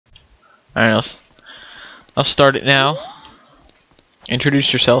Alright, I'll start it now.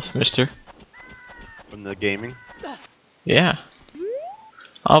 Introduce yourself, mister. From the gaming? Yeah.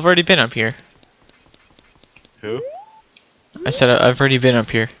 I've already been up here. Who? I said I've already been up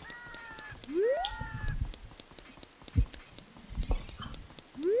here.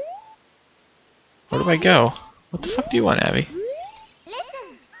 Where do I go? What the fuck do you want, Abby?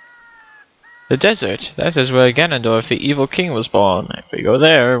 The desert. That is where Ganondorf, the evil king, was born. If we go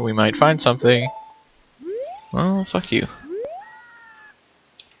there, we might find something. Well, fuck you.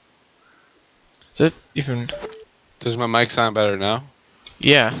 Is it even... Does my mic sound better now?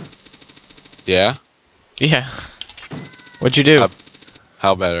 Yeah. Yeah? Yeah. What'd you do?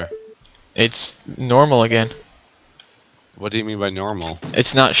 How better? It's normal again. What do you mean by normal?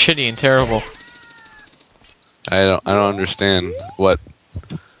 It's not shitty and terrible. I don't understand what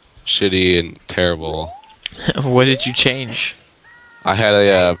shitty and terrible. What did you change? I had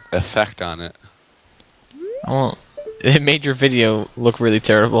a effect on it. Well, it made your video look really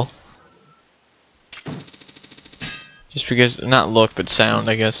terrible. Just because, not look, but sound,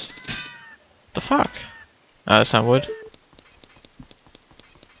 I guess. The fuck? Oh, that's not wood.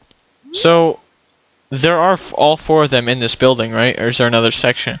 So, there are all four of them in this building, right? Or is there another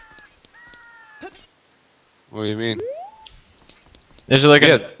section? What do you mean? Is there like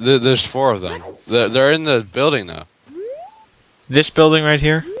Yeah, there's four of them. They're in the building now. this building right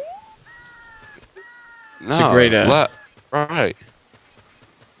here? No, great, right.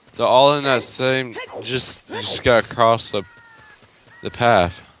 They're all in that same. You just gotta cross the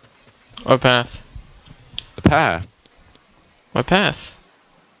path. What path? The path. What path?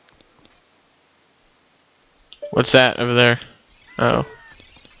 What's that over there? Uh oh.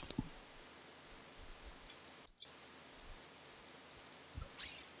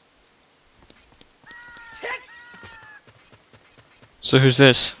 So who's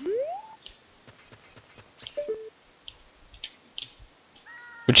this?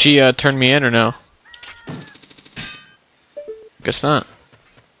 Would she turn me in or no? Guess not.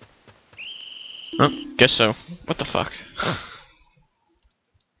 Oh, guess so. What the fuck?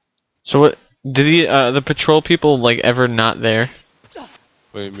 So what? Did the patrol people like ever not there?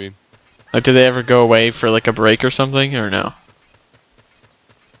 What do you mean? Like, did they ever go away for like a break or something, or no?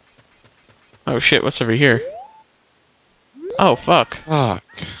 Oh shit! What's over here? Oh fuck! Fuck.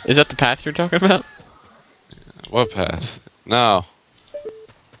 Is that the path you're talking about? What path? No.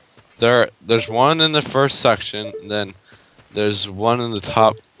 There's one in the first section, and then there's one in the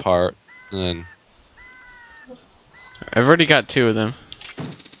top part, and then I've already got two of them.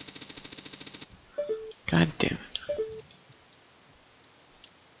 God damn it.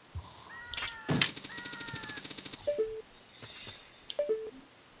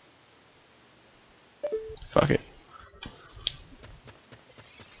 Fuck it.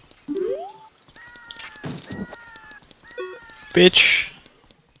 Bitch.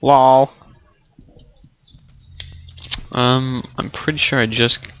 Lol. I'm pretty sure I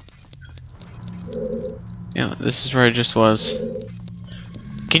just... Yeah, this is where I just was.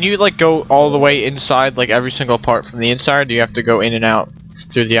 Can you, like, go all the way inside, like, every single part from the inside, or do you have to go in and out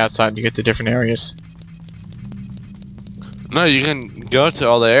through the outside to get to different areas? no, you can go to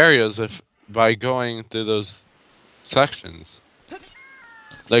all the areas by going through those sections.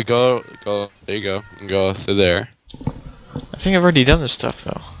 Like go there you go, and go through there. I think I've already done this stuff,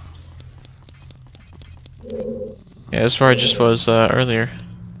 though. Yeah, that's where I just was, earlier.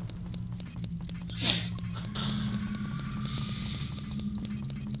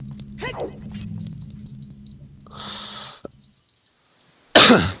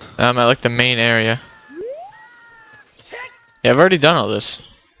 I'm at, like, the main area. Yeah, I've already done all this.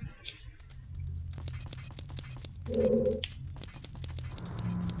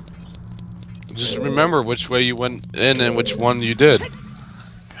 Just remember which way you went in and which one you did.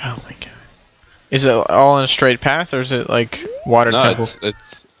 Oh my god. Is it all in a straight path, or is it, like, water No, temple?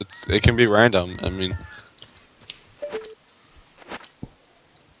 it can be random. I mean,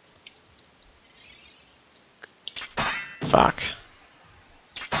 Fuck.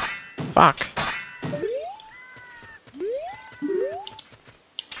 Fuck.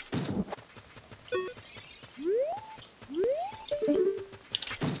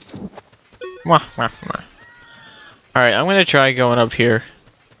 Mwah, mwah, mwah. Alright, I'm gonna try going up here.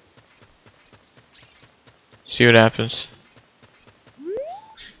 See what happens.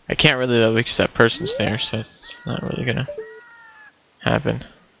 I can't really though because that person's there, so it's not really gonna happen.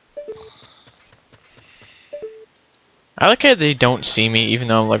 I like how they don't see me even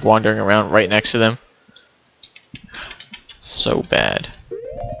though I'm like wandering around right next to them. So bad.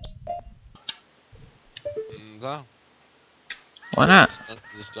 no. Why not?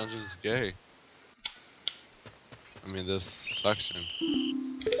 This dungeon's gay. I mean, this section.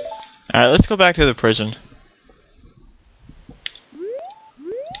 Alright, let's go back to the prison.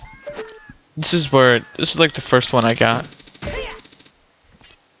 This is like the first one I got.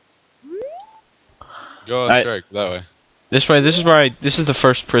 Go straight that way. This way, this is the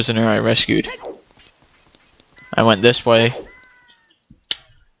first prisoner I rescued. I went this way.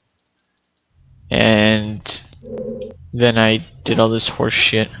 And then I did all this horse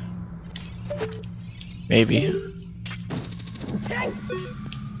shit. Maybe.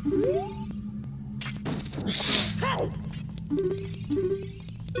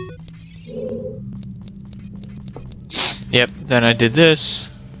 Yep, then I did this.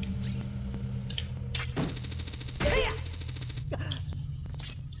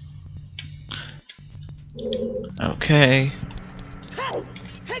 Okay.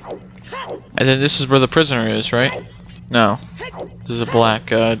 And then this is where the prisoner is, right? No. This is a black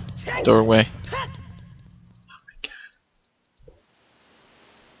doorway.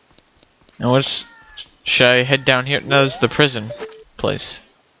 Now what's... Should I head down here? No, this is the prison place.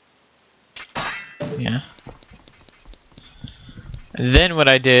 Yeah. And then what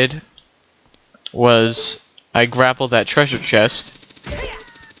I did was I grappled that treasure chest.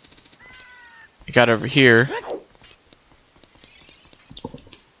 I got over here.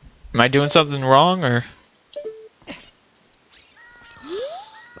 Am I doing something wrong, or...?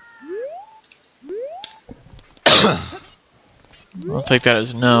 I'll take that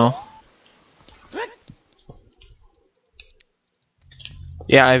as no.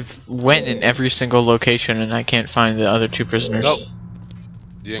 Yeah, I've went in every single location and I can't find the other two prisoners. Nope.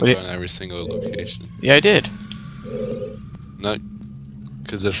 You didn't go in every single location. Yeah, I did. No.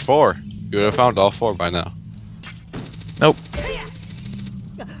 Because there's 4. You would have found all 4 by now. Nope.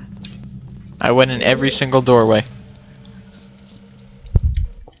 I went in every single doorway.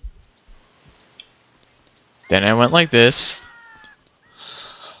 Then I went like this.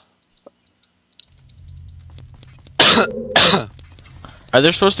 Are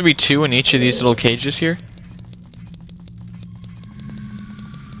there supposed to be 2 in each of these little cages here?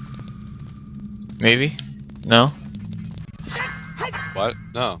 Maybe? No? What?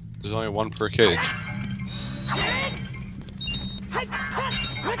 No. There's only 1 per cage.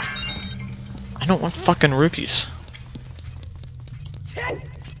 I don't want fucking rupees.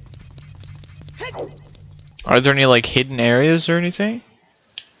 Are there any like hidden areas or anything?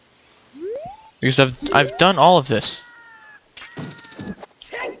 Because I've done all of this.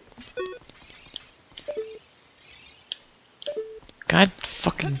 God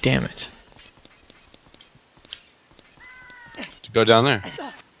fucking damn it. Go down there.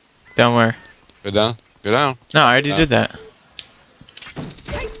 Down where? Go down. Go down. No, I already did that.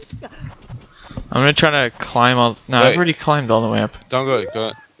 I'm gonna try to climb all... No, Wait. I've already climbed all the way up. Don't go.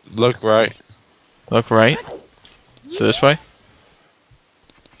 Go. Look right. Look right. So this way?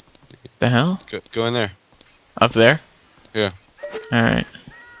 The hell? Go in there. Up there? Yeah. Alright.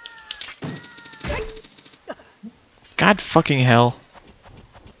 God fucking hell.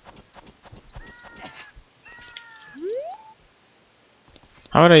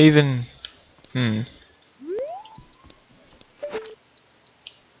 How would I even...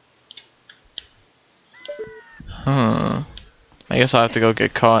 Huh. I guess I'll have to go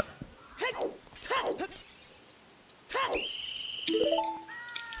get caught.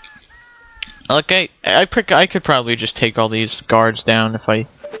 Okay, I could probably just take all these guards down if I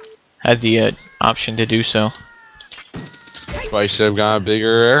had the option to do so. That's why you should have got a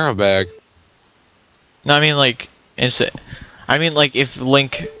bigger arrow bag. No, I mean like, if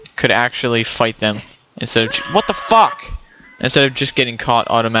Link could actually fight them instead of what the fuck, instead of just getting caught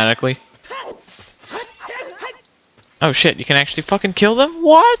automatically. Oh shit! You can actually fucking kill them?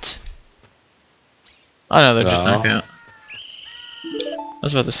 What? Oh no, they're just knocked out. I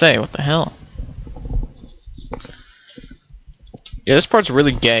was about to say, what the hell? Yeah, this part's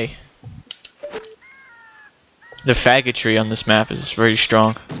really gay. The faggotry on this map is very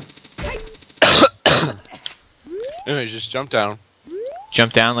strong. Anyway, just jump down.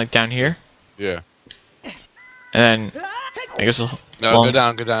 Jump down, like down here? Yeah. And then, I guess we'll... No, go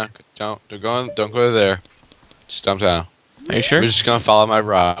down, go down. Don't go there. Just jump down. Are you sure? We're just gonna follow my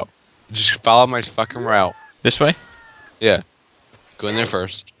route. Just follow my fucking route. This way? Yeah. Go in there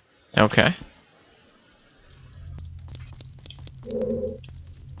first. Okay.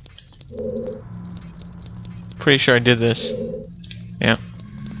 Pretty sure I did this. Yeah.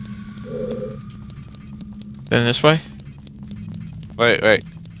 Then this way? Wait.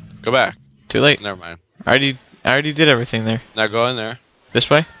 Go back. Too late. Never mind. I already did everything there. Now go in there. This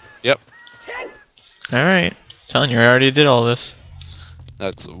way? Yep. Alright. Telling you, I already did all this.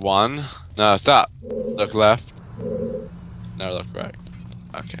 That's one. No, stop. Look left. No, look right.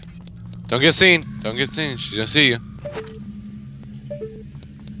 Okay. Don't get seen. Don't get seen. She's gonna see you.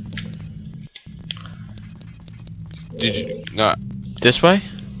 Did you not? This way?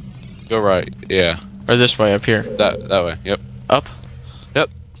 Go right. Yeah. Or this way, up here? That way. Yep. Up? Yep.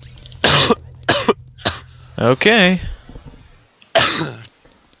 Okay.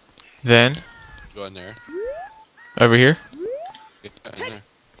 Then? Go in there. Over here? Yeah, in there.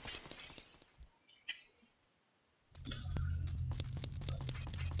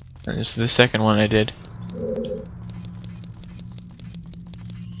 And this is the second one I did.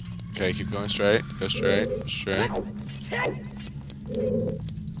 Okay, keep going straight. Go straight. Straight.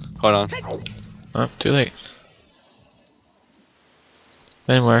 Hold on. Oh, too late.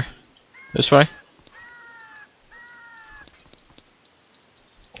 Then where? This way?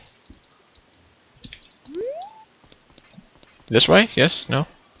 This way? Yes? No?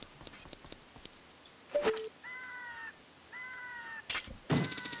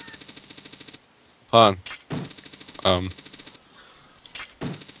 Hold on.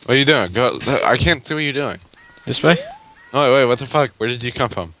 What are you doing? Go. I can't see what you're doing. This way? Oh wait, what the fuck? Where did you come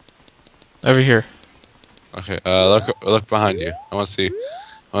from? Over here. Okay. Look behind you. I want to see.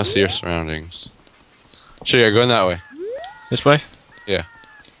 I want to see your surroundings. Sure, you're going that way. This way? Yeah.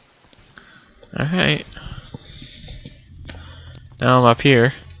 Alright. Now I'm up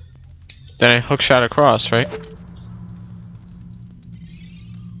here. Then I hookshot across, right?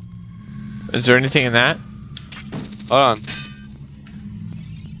 Is there anything in that? Hold on.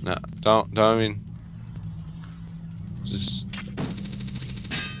 No, don't. I mean,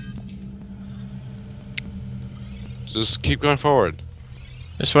 just keep going forward.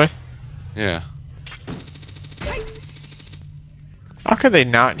 This way? Yeah. How could they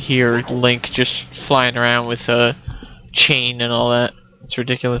not hear Link just flying around with a chain and all that? It's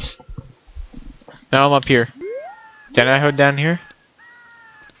ridiculous. Now I'm up here. Did I hold down here?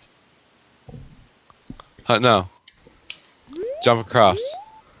 No. Jump across.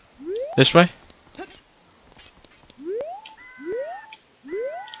 This way?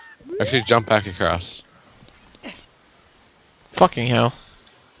 Actually, jump back across. Fucking hell.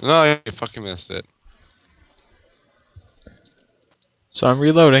 No, you fucking missed it. So I'm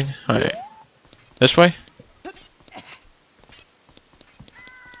reloading. Alright. This way?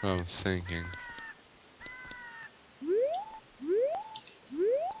 I'm thinking.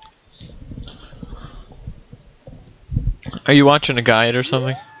 Are you watching a guide or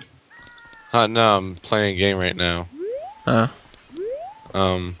something? No, I'm playing a game right now. Did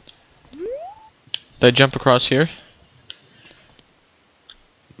I jump across here?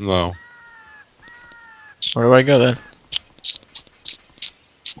 No. Where do I go then?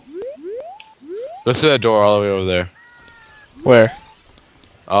 Go through that door all the way over there. Where?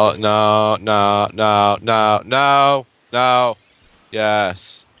 Oh, no, no, no, no, no, no.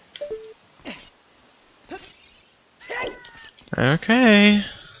 Yes. Okay.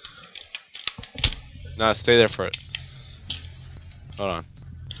 No, stay there for it. Hold on.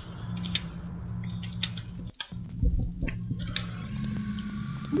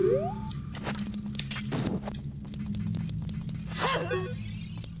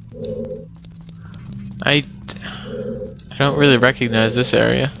 I don't really recognize this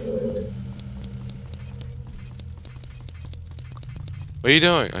area. What are you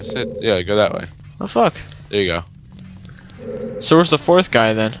doing? I said, yeah, go that way. Oh fuck. There you go. So where's the fourth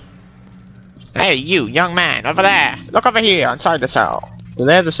guy then? Hey you, young man, over there! Look over here, inside the cell. Do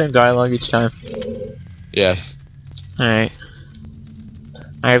they have the same dialogue each time? Yes. Alright.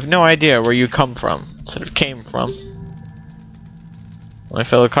 I have no idea where you come from. Sort of came from. My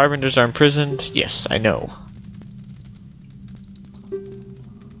fellow carpenters are imprisoned. Yes, I know.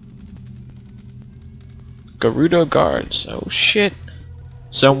 Gerudo guards. Oh shit.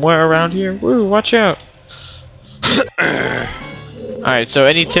 Somewhere around here. Woo, watch out. Alright, so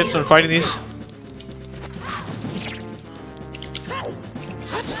any tips on fighting these?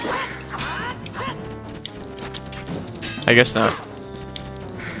 I guess not.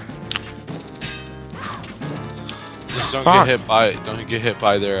 Just don't Fuck. get hit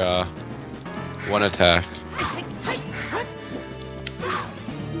by their one attack.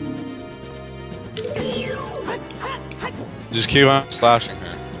 Just keep on slashing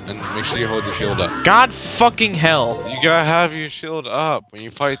her and make sure you hold your shield up. God fucking hell. You gotta have your shield up when you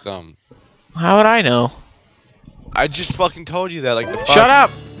fight them. How would I know? I just fucking told you that like the fuck. Shut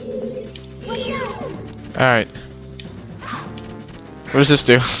up! Alright. What does this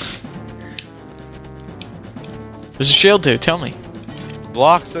do? What does a shield do? Tell me.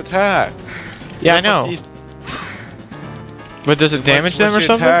 Blocks attacks. Yeah, I know. But does it damage them or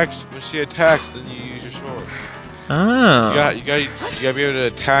something? When she attacks, then you use your sword. Oh. You gotta be able to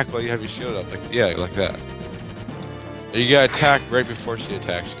attack while you have your shield up. Like that. Or you gotta attack right before she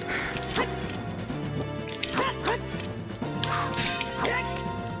attacks you.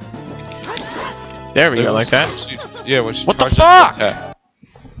 There we go, like that. When she what the charges fuck? attack.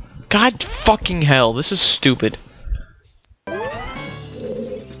 God fucking hell, this is stupid.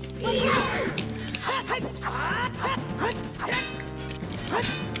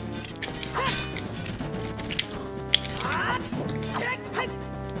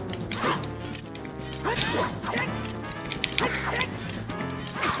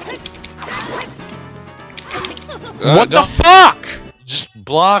 What the fuck? Just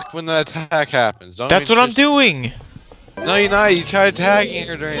block when the attack happens. That's what I'm doing. No, you're not. You tried attacking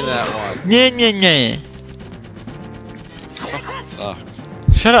her during that one. Nah. Fucking suck.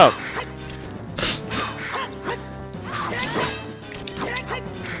 Shut up.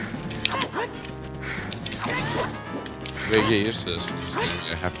 We gotta get used to this. It's gonna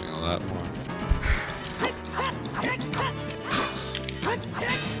be happening a lot more.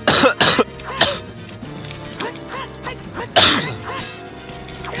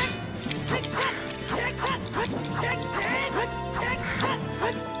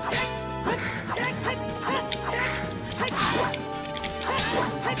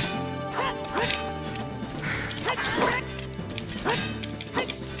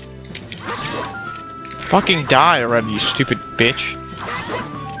 Fucking die already, you stupid bitch.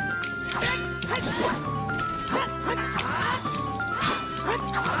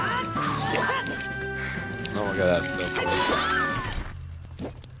 Oh my god, that's so cool.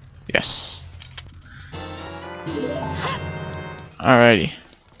 Yes. Alrighty.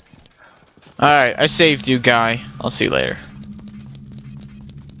 Alright, I saved you, guy. I'll see you later.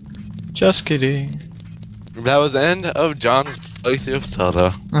 Just kidding. That was the end of John's playthrough of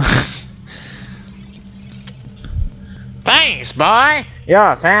Zelda. Thanks, boy!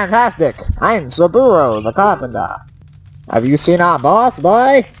 You're fantastic. I'm Saburo, the carpenter. Have you seen our boss,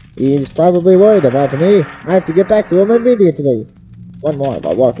 boy? He's probably worried about me. I have to get back to him immediately. One more of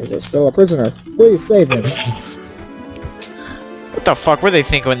our workers is still a prisoner. Please save him. What the fuck were they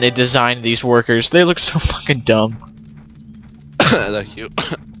thinking when they designed these workers? They look so fucking dumb. Like you.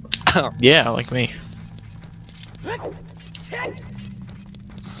 Yeah, like me.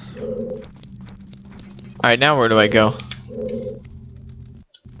 Alright, now where do I go?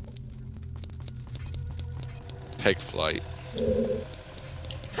 Take flight.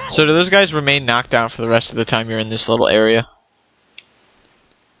 So do those guys remain knocked out for the rest of the time you're in this little area?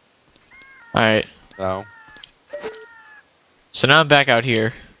 Alright. No. So now I'm back out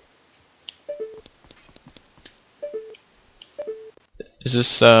here. Is this,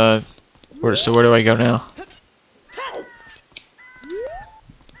 so where do I go now?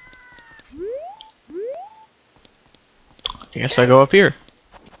 I guess I go up here.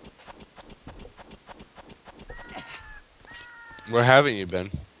 Where haven't you been?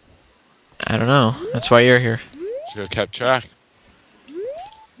 I don't know. That's why you're here. Should have kept track.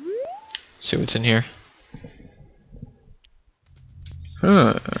 See what's in here.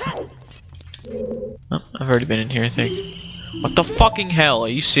 Huh. Oh, I've already been in here, I think. What the fucking hell? Are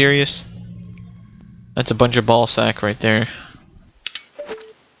you serious? That's a bunch of ball sack right there.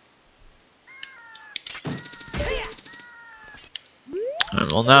 Alright,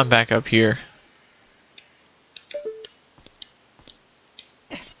 well now I'm back up here.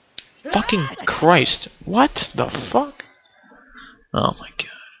 Fucking Christ. What the fuck? Oh my god.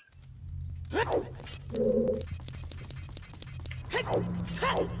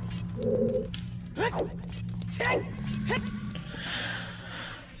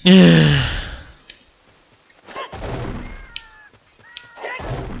 Yeah.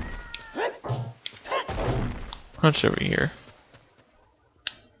 What's over here?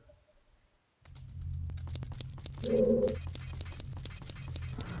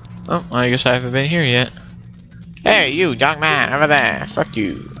 Oh, I guess I haven't been here yet. Hey, you, young man, over there. Fuck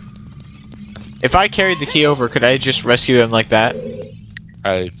you. If I carried the key over, could I just rescue him like that?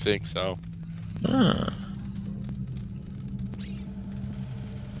 I think so. Huh.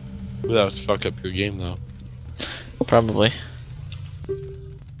 That would fuck up your game though. Probably.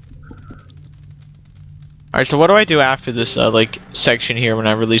 Alright, so what do I do after this, like, section here when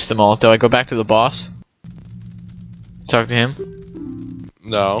I release them all? Do I go back to the boss? Talk to him?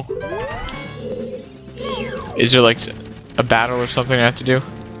 No. Is there, like, a battle or something I have to do?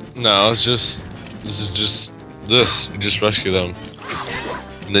 No, it's just... This is just... This. You just rescue them.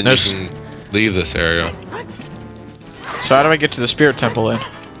 And then There's... you can leave this area. So how do I get to the spirit temple then?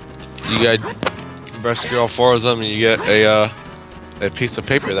 You gotta rescue all 4 of them and you get a, a piece of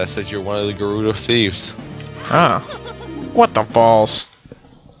paper that says you're one of the Gerudo thieves. Ah. What the balls?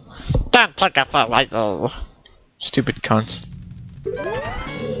 Don't click up that light bulb. Stupid cunts.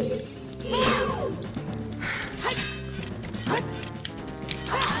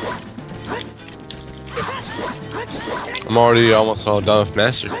 I'm already almost all done with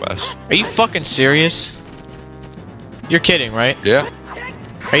Master Quest. Are you fucking serious? You're kidding, right? Yeah.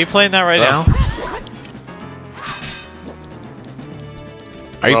 Are you playing that right now?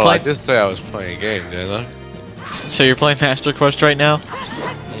 Are you I playing? just say I was playing a game, didn't I? So you're playing Master Quest right now?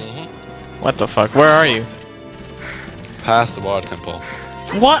 Mm-hmm. What the fuck? Where are you? Past the water temple.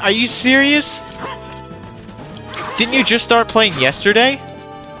 What? Are you serious? Didn't you just start playing yesterday?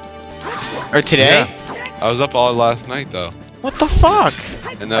 Or today? Yeah. I was up all last night though. What the fuck?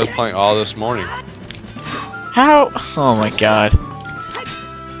 And I was playing all this morning. How? Oh my god.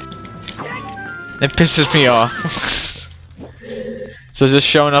 It pisses me off. So is this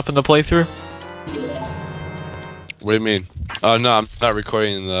showing up in the playthrough? What do you mean? Oh no, I'm not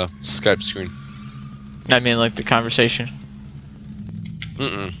recording the Skype screen. I mean like the conversation.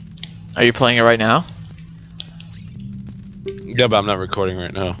 Mm-mm. Are you playing it right now? Yeah, but I'm not recording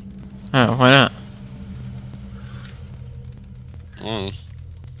right now. Oh, why not?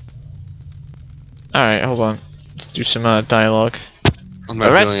 Alright, hold on. Let's do some dialogue. I'm By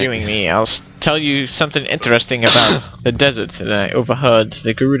not doing rescuing it. me, I'll tell you something interesting about the desert that I overheard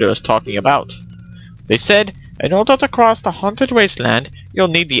the Gerudos talking about. They said, in order to cross the haunted wasteland, you'll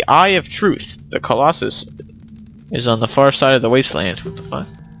need the Eye of Truth. The Colossus is on the far side of the wasteland. What the fuck?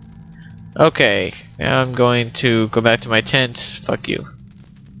 Okay, now I'm going to go back to my tent. Fuck you.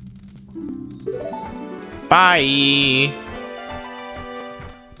 Bye!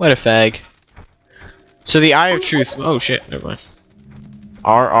 What a fag. So the Eye of Truth... Oh shit, never mind.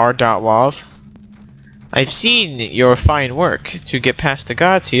 rr.wav. I've seen your fine work. To get past the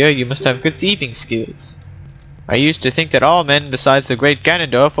gods here, you must have good thieving skills. I used to think that all men besides the great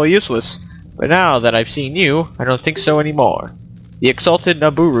Ganondorf were useless, but now that I've seen you, I don't think so anymore. The exalted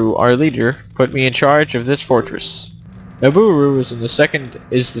Nabooru, our leader, put me in charge of this fortress. Nabooru is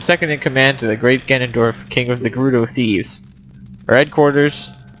the second in command to the great Ganondorf, king of the Gerudo thieves. Our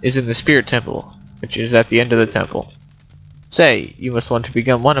headquarters is in the Spirit Temple, which is at the end of the temple. Say, you must want to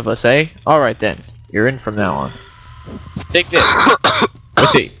become one of us, eh? Alright then, you're in from now on. Take this!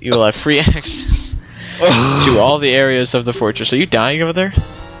 With it, you will have free access to all the areas of the fortress. Are you dying over there?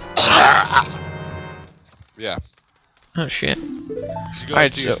 Yeah. Oh shit. You should go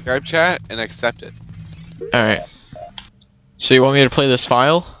Alright, into your so- Skype chat and accept it. Alright. So you want me to play this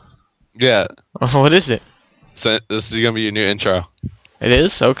file? Yeah. What is it? So this is gonna be your new intro. It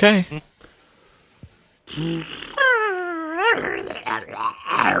is? Okay.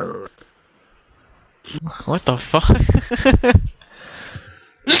 What the fuck?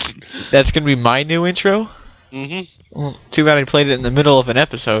 That's gonna be my new intro? Mm-hmm. Well, too bad I played it in the middle of an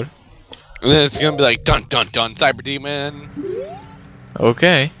episode. And then it's gonna be like dun dun dun Cyber Demon.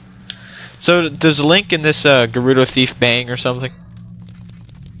 Okay. So does Link in this Gerudo Thief bang or something?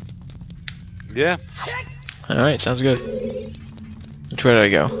 Yeah. Alright, sounds good. Which way did I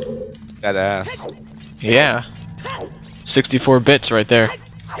go? That ass. Yeah. 64 bits right there.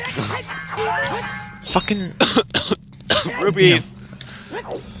 Fucking... Rubies.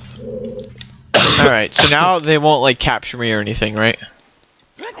 Alright, so now they won't like capture me or anything, right?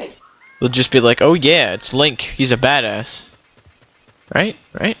 They'll just be like, oh yeah, it's Link, he's a badass. Right?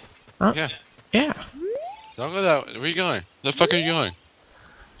 Right? Huh? Yeah. Yeah. Don't go that way. Where are you going? Where the fuck are you going?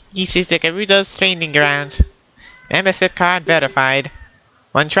 This is the Gerudo's training ground. Membership card verified.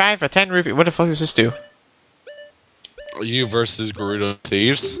 One try for 10 rupees. What the fuck does this do? You versus Gerudo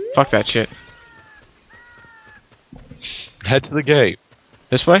Thieves. Fuck that shit. Head to the gate.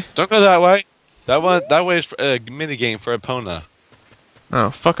 This way? Don't go that way. That way is for a mini game for Epona.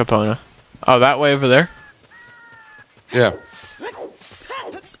 Oh, fuck Epona. Oh, that way over there? Yeah.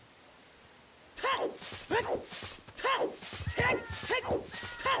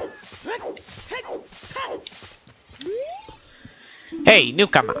 Hey,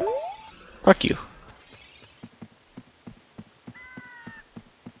 newcomer. Fuck you.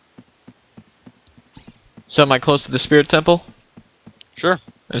 So am I close to the Spirit Temple? Sure.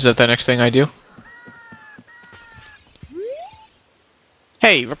 Is that the next thing I do?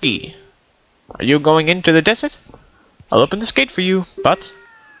 Hey, rookie. Are you going into the desert? I'll open this gate for you, but...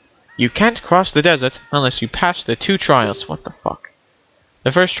 you can't cross the desert unless you pass the 2 trials. What the fuck?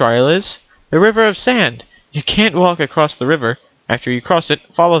 The first trial is... the River of Sand. You can't walk across the river. After you cross it,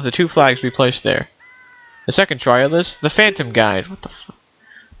 follow the 2 flags we placed there. The second trial is... the Phantom Guide. What the fuck?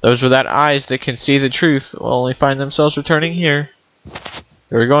 Those without eyes that can see the truth will only find themselves returning here.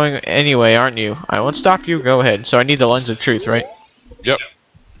 You're going anyway, aren't you? I won't stop you. Go ahead. So I need the lens of truth, right? Yep.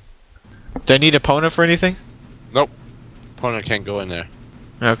 Do I need Epona for anything? Nope. Opponent can't go in there.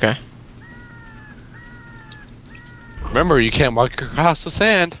 Okay. Remember, you can't walk across the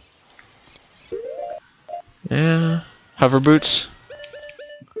sand. Yeah. Hover boots?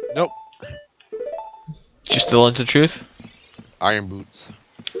 Nope. Just the lens of truth? Iron boots.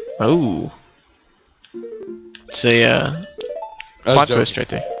 Oh. It's a plot twist right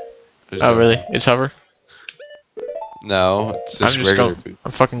there. Oh really? It's hover? No, it's just I'm regular boots.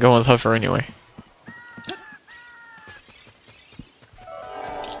 I'm fucking going with hover anyway.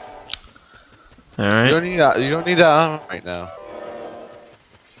 Alright. You don't need that. You don't need that on right now.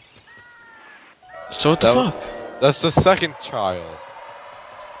 So what the fuck? That's the second trial.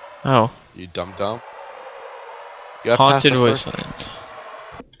 Oh. You dumb. You gotta pass Haunted the first- Wasteland.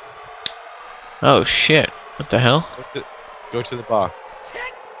 Oh shit. What the hell? Go to the box.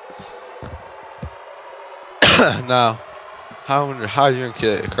 Now, how are you gonna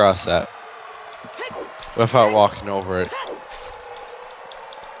get across that without walking over it?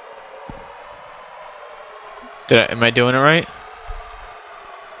 Am I doing it right?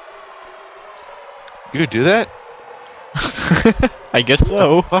 You could do that? I guess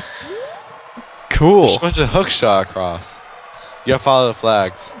so. What? Cool. You're supposed to hook shot across. You gotta follow the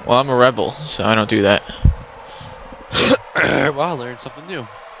flags. Well, I'm a rebel, so I don't do that. Well, I learned something new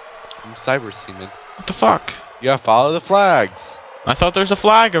from Cyber Seaman. What the fuck? You gotta follow the flags. I thought there's a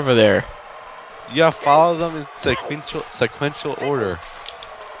flag over there. You gotta follow them in sequential order.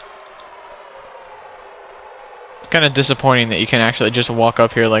 It's kind of disappointing that you can actually just walk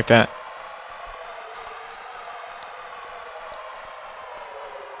up here like that.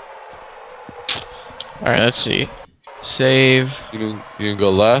 Alright, let's see. Save. You can go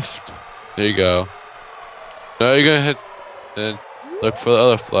left. There you go. Now you're gonna hit and look for the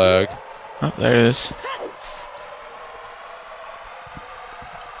other flag. Oh, there it is.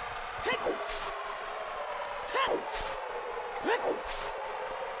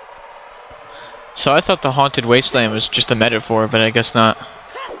 So I thought the Haunted Wasteland was just a metaphor, but I guess not.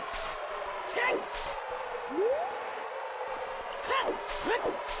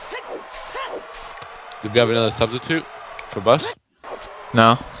 Did we have another substitute for bus?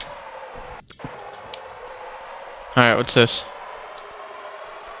 No. Alright, what's this?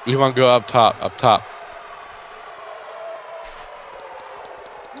 You want to go up top, up top.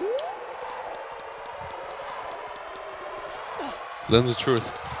 Lens of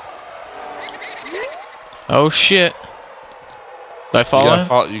truth. Oh shit. Did I follow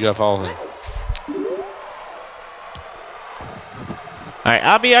him? You gotta follow him. Alright,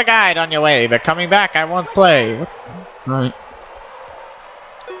 I'll be your guide on your way, but coming back I won't play. Right.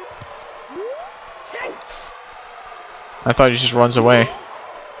 I thought he just runs away.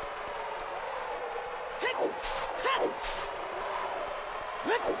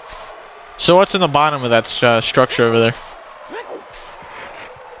 So what's in the bottom of that structure over there?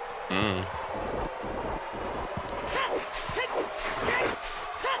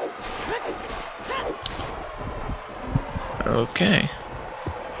 Okay.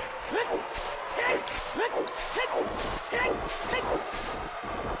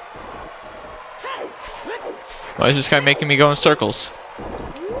 Why is this guy making me go in circles?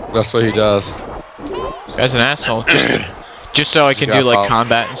 That's what he does. This guy's an asshole. Just so I can do like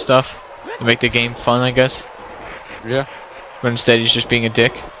combat and stuff. To make the game fun, I guess. Yeah. But instead he's just being a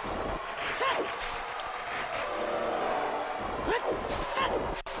dick.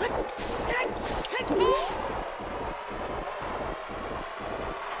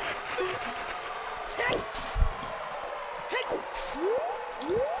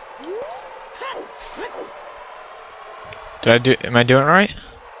 Am I doing it right?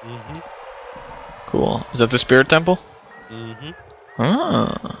 Mm-hmm. Cool. Is that the Spirit Temple? Mm-hmm.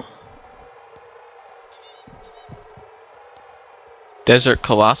 Ah. Desert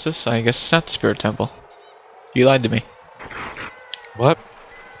Colossus? I guess it's not the Spirit Temple. You lied to me. What?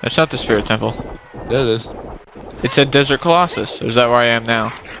 That's not the Spirit Temple. There it is. It said Desert Colossus. Or is that where I am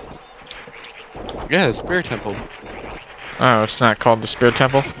now? Yeah, the Spirit Temple. Oh, it's not called the Spirit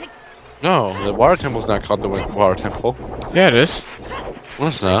Temple? No, the Water Temple's not called the Water Temple. Yeah, it is. Well,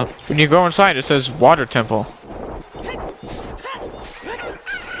 it's not. When you go inside, it says Water Temple.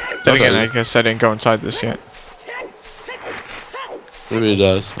 Then again, I guess I didn't go inside this yet. Maybe it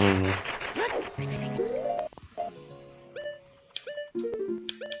does. I don't know.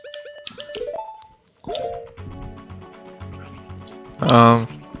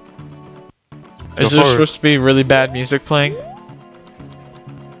 Is there supposed to be really bad music playing?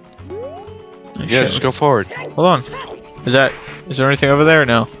 Yeah, just go forward. Hold on. Is that Is there anything over there?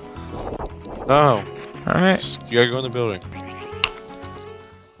 No. No. Alright. You gotta go in the building.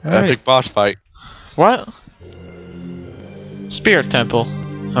 Alright. Epic boss fight. What? Spirit temple.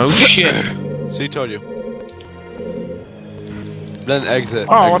 Oh shit. See, told you. Then exit.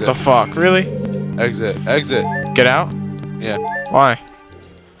 Oh, exit. what the fuck? Really? Exit. Exit. Get out? Yeah. Why?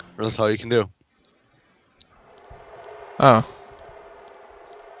 That's all you can do. Oh.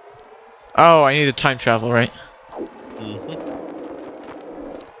 Oh, I need to time travel, right? Mm-hmm.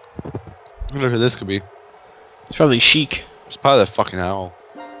 I wonder who this could be. It's probably Sheik. It's probably that fucking owl.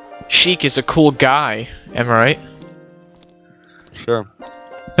 Sheik is a cool guy. Am I right? Sure.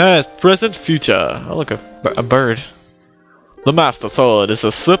 Past, present, future. Oh, look, a bird. The Master Sword is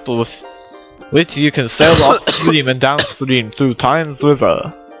a slip with which you can sail upstream and downstream through Time's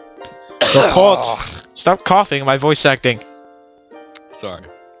River. Report. Stop coughing, my voice acting. Sorry.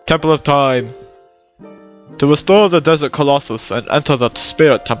 Temple of Time. To restore the Desert Colossus and enter the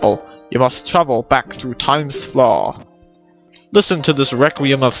Spirit Temple, you must travel back through Time's flaw. Listen to this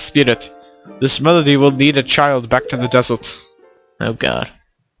Requiem of Spirit. This melody will lead a child back to the desert. Oh god.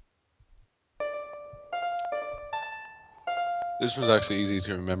 This was actually easy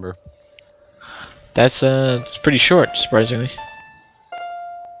to remember. That's it's pretty short, surprisingly.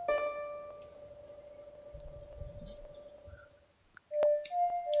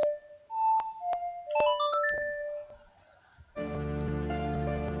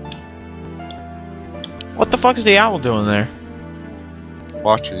 What the fuck is the owl doing there?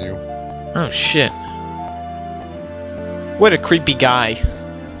 Watching you. Oh shit. What a creepy guy.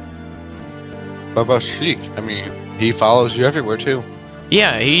 What about Sheik? I mean, he follows you everywhere too.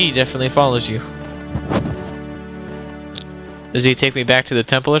 Yeah, he definitely follows you. Does he take me back to the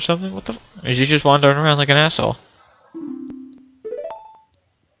temple or something? What the or is he just wandering around like an asshole?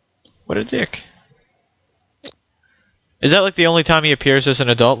 What a dick. Is that like the only time he appears as an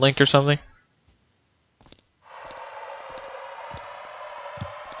adult Link or something?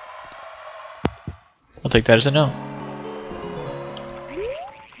 I'll take that as a no.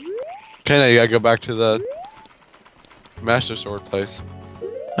 Okay, now you gotta go back to the Master Sword place.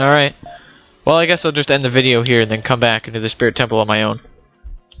 Alright. Well, I guess I'll just end the video here and then come back into the Spirit Temple on my own.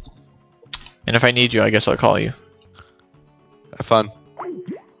 And if I need you, I guess I'll call you. Have fun.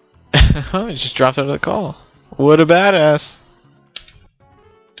 Oh, he just dropped out of the call. What a badass.